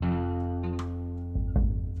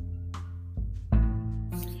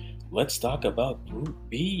Let's talk about Group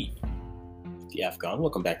B, the AFCON.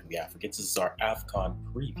 Welcome back to the Africans. This is our AFCON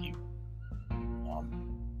preview.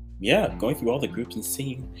 Going through all the groups and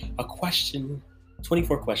seeing a question.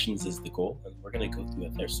 24 questions is the goal, and we're going to go through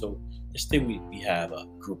it there. So, yesterday we have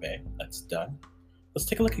Group A. That's done. Let's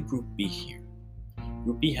take a look at Group B here.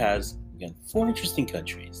 Group B has, again, 4 interesting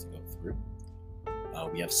countries to go through.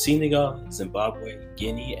 We have Senegal, Zimbabwe,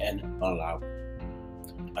 Guinea, and Malawi.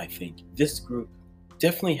 I think this group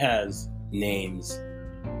definitely has names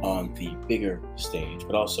on the bigger stage,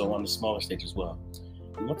 but also on the smaller stage as well.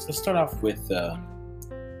 And let's start off with the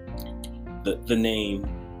name,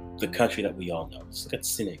 the country that we all know. Let's look at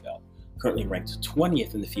Senegal, currently ranked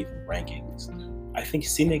 20th in the FIFA rankings. I think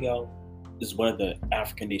Senegal is one of the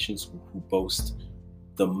African nations who boast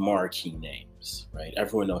the marquee names, right?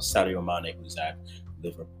 Everyone knows Sadio Mane, who's at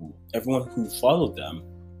Liverpool. Everyone who followed them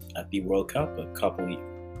at the World Cup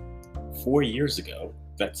 4 years ago.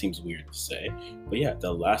 That seems weird to say, but yeah,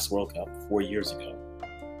 the last World Cup 4 years ago.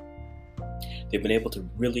 They've been able to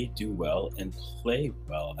really do well and play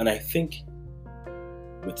well. And I think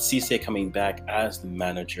with Cisse coming back as the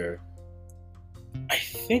manager, I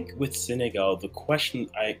think with Senegal, the question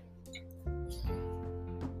I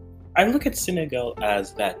look at Senegal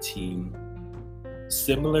as that team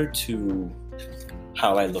similar to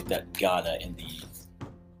how I looked at Ghana in the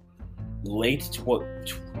late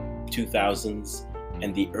 2000s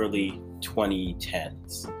and the early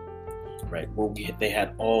 2010s, right? Where they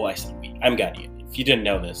had all, I'm Ghanaian. If you didn't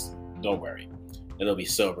know this, don't worry. It'll be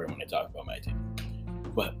sober when I talk about my team.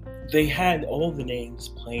 But they had all the names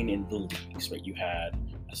playing in the leagues, right? You had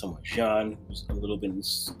Asamoah Gyan, who was a little bit in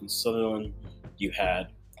Sunderland. You had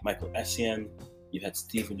Michael Essien. You had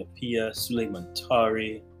Stephen Appiah, Suleiman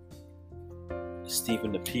Tari,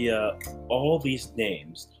 Stephen Appiah, all these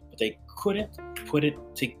names, but they couldn't put it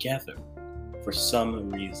together for some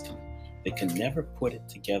reason. They can never put it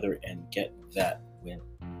together and get that win.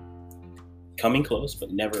 Coming close,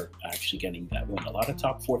 but never actually getting that win. A lot of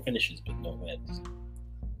top 4 finishes, but no wins.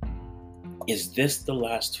 Is this the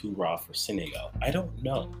last hurrah for Senegal? I don't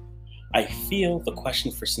know. I feel the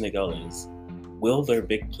question for Senegal is, will their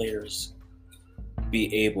big players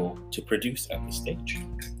be able to produce at this stage?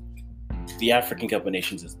 The African Cup of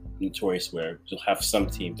Nations is notorious where you'll have some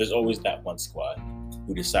team, there's always that one squad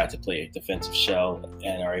who decide to play a defensive shell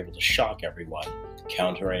and are able to shock everyone,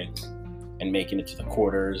 countering and making it to the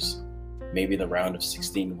quarters, maybe the round of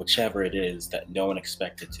 16, whichever it is that no one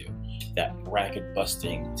expected to, that bracket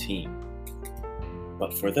busting team.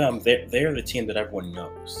 But for them, they're the team that everyone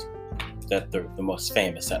knows, that they're the most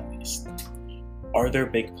famous at least. Are there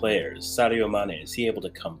big players? Sadio Mane, is he able to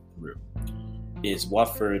come through? Is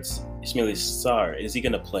Watford's Ismaila Sarr, is he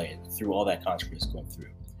going to play through all that controversy going through?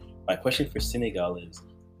 My question for Senegal is,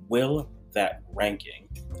 will that ranking,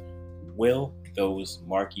 will those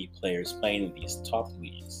marquee players playing in these top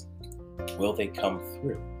leagues, will they come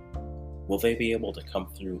through? Will they be able to come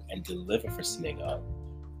through and deliver for Senegal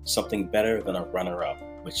something better than a runner-up,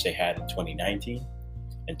 which they had in 2019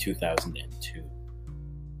 and 2002?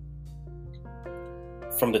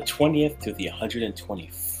 From the 20th to the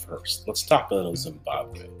 121st, let's talk a little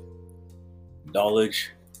Zimbabwe.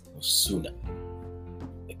 Knowledge Osuna,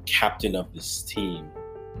 the captain of this team.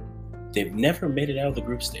 They've never made it out of the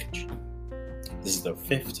group stage. This is their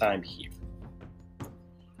 5th time here.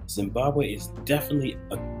 Zimbabwe is definitely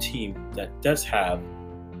a team that does have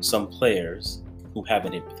some players who have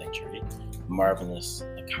been hit with injury. Marvelous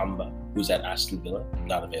Nakamba, who's at Aston Villa,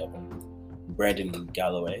 not available. Brandon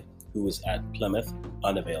Galloway, who is at Plymouth,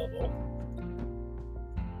 unavailable.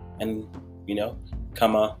 And,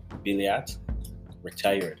 Kama Biliat,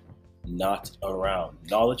 retired, not around.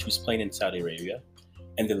 Knowledge, who's playing in Saudi Arabia.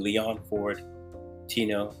 And the Leon Ford,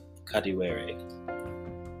 Tino Kadiwere.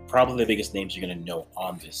 Probably the biggest names you're going to know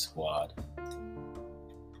on this squad.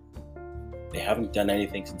 They haven't done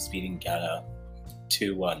anything since beating Ghana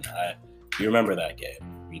 2-1. You remember that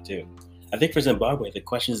game? Me too. I think for Zimbabwe, the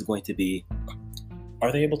question is going to be,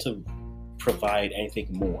 are they able to provide anything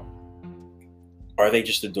more? Are they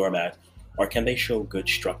just a doormat? Or can they show good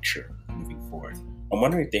structure moving forward? I'm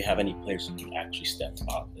wondering if they have any players who can actually step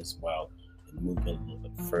up as well and move a little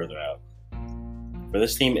bit further out. For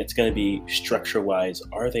this team, it's going to be structure-wise,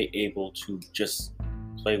 are they able to just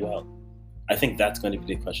play well? I think that's going to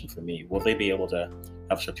be the question for me. Will they be able to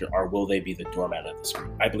have structure, or will they be the doormat of this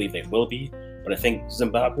group? I believe they will be, but I think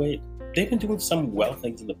Zimbabwe, they've been doing some well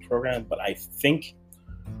things in the program, but I think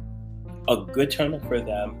a good tournament for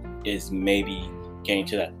them is maybe getting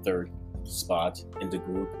to that 3rd spot in the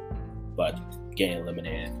group, but getting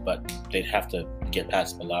eliminated. But they'd have to get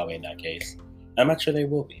past Malawi in that case. I'm not sure they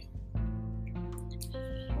will be.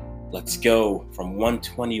 Let's go from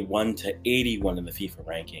 121 to 81 in the FIFA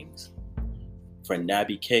rankings for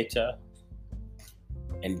Naby Keita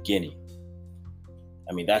and Guinea.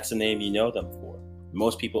 I mean, that's the name you know them for.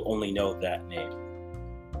 Most people only know that name.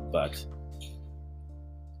 But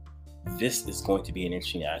this is going to be an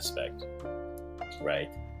interesting aspect, right?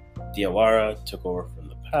 Diawara took over from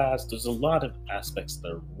the past. There's a lot of aspects that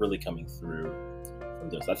are really coming through from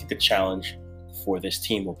this. I think the challenge for this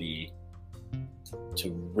team will be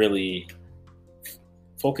to really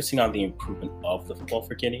focusing on the improvement of the football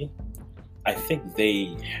for Guinea. I think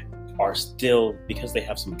they are still, because they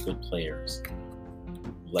have some good players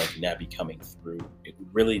like Naby coming through, it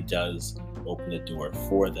really does open the door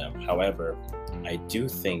for them. However, I do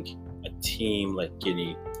think a team like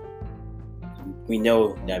Guinea, we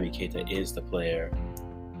know Naby Keita is the player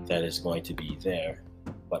that is going to be there,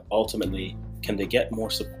 but ultimately, can they get more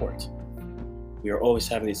support? We are always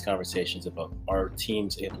having these conversations about, are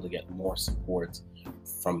teams able to get more support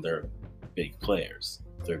from their big players?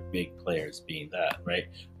 Their big players being that, right?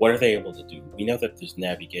 What are they able to do? We know that there's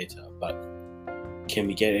Naby Keita, but can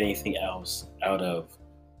we get anything else out of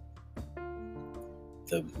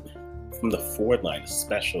from the forward line,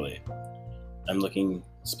 especially? I'm looking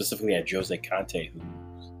specifically at Jose Kante,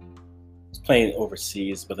 who's playing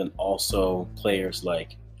overseas, but then also players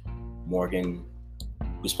like Morgan,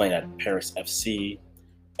 who's playing at Paris FC,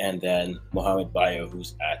 and then Mohamed Bayo,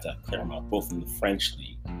 who's at Clermont, both in the French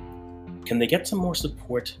league. Can they get some more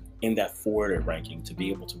support in that forward ranking to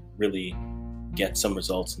be able to really get some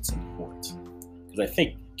results and some points? Because I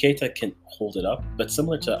think Keita can hold it up, but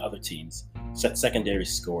similar to other teams, set secondary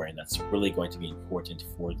scoring. That's really going to be important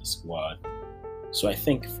for the squad. So I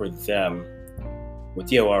think for them, with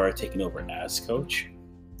Diawara taking over as coach,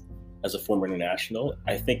 as a former international,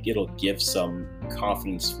 I think it'll give some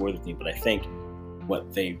confidence for the team. But I think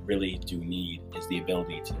what they really do need is the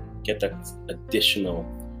ability to get that additional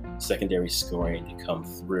secondary scoring to come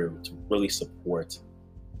through to really support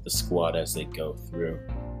the squad as they go through.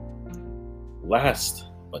 Last,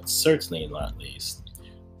 but certainly not least,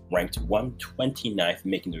 ranked 129th,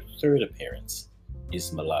 making their third appearance,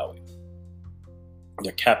 is Malawi.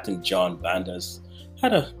 Their captain, John Bandas,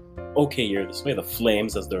 had a okay year this way. The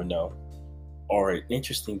Flames, as they're known, are an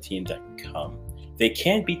interesting team that can come. They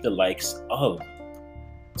can beat the likes of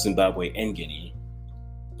Zimbabwe and Guinea,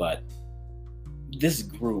 but this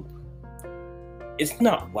group is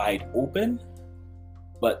not wide open,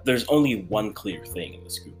 but there's only one clear thing in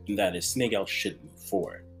this group, and that is Senegal should move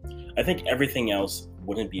forward. I think everything else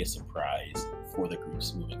wouldn't be a surprise for the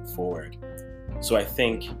groups moving forward. So I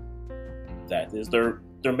think that is their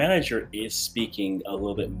manager is speaking a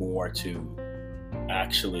little bit more to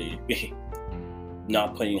actually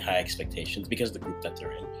not putting high expectations because of the group that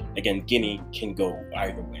they're in. Again, Guinea can go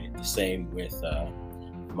either way. The same with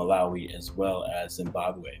Malawi as well as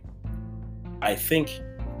Zimbabwe. I think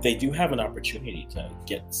they do have an opportunity to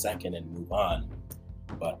get second and move on,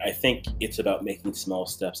 but I think it's about making small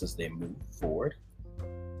steps as they move forward.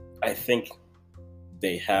 I think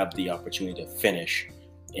they have the opportunity to finish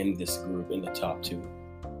in this group in the top two,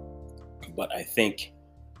 but I think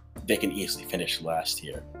they can easily finish last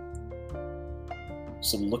here.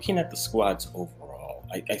 So looking at the squads overall,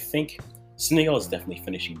 I think Senegal is definitely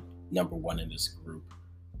finishing number one in this group.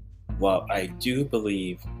 While I do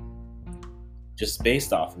believe, just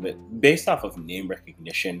based off of name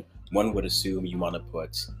recognition, one would assume you want to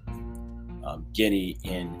put Guinea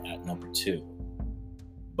in at number two.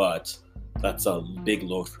 But that's a big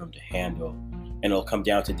load for them to handle, and it'll come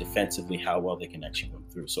down to defensively how well they can actually come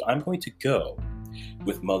through. So I'm going to go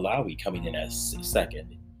with Malawi coming in as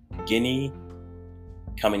second, Guinea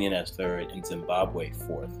coming in as third, and Zimbabwe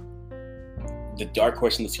fourth. The dark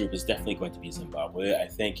horse in this group is definitely going to be Zimbabwe. I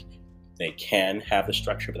think they can have the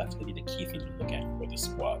structure, but that's going to be the key thing to look at for the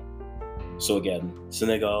squad. So again,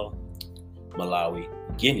 Senegal, Malawi,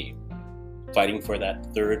 Guinea, fighting for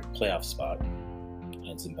that third playoff spot,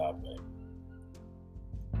 and Zimbabwe.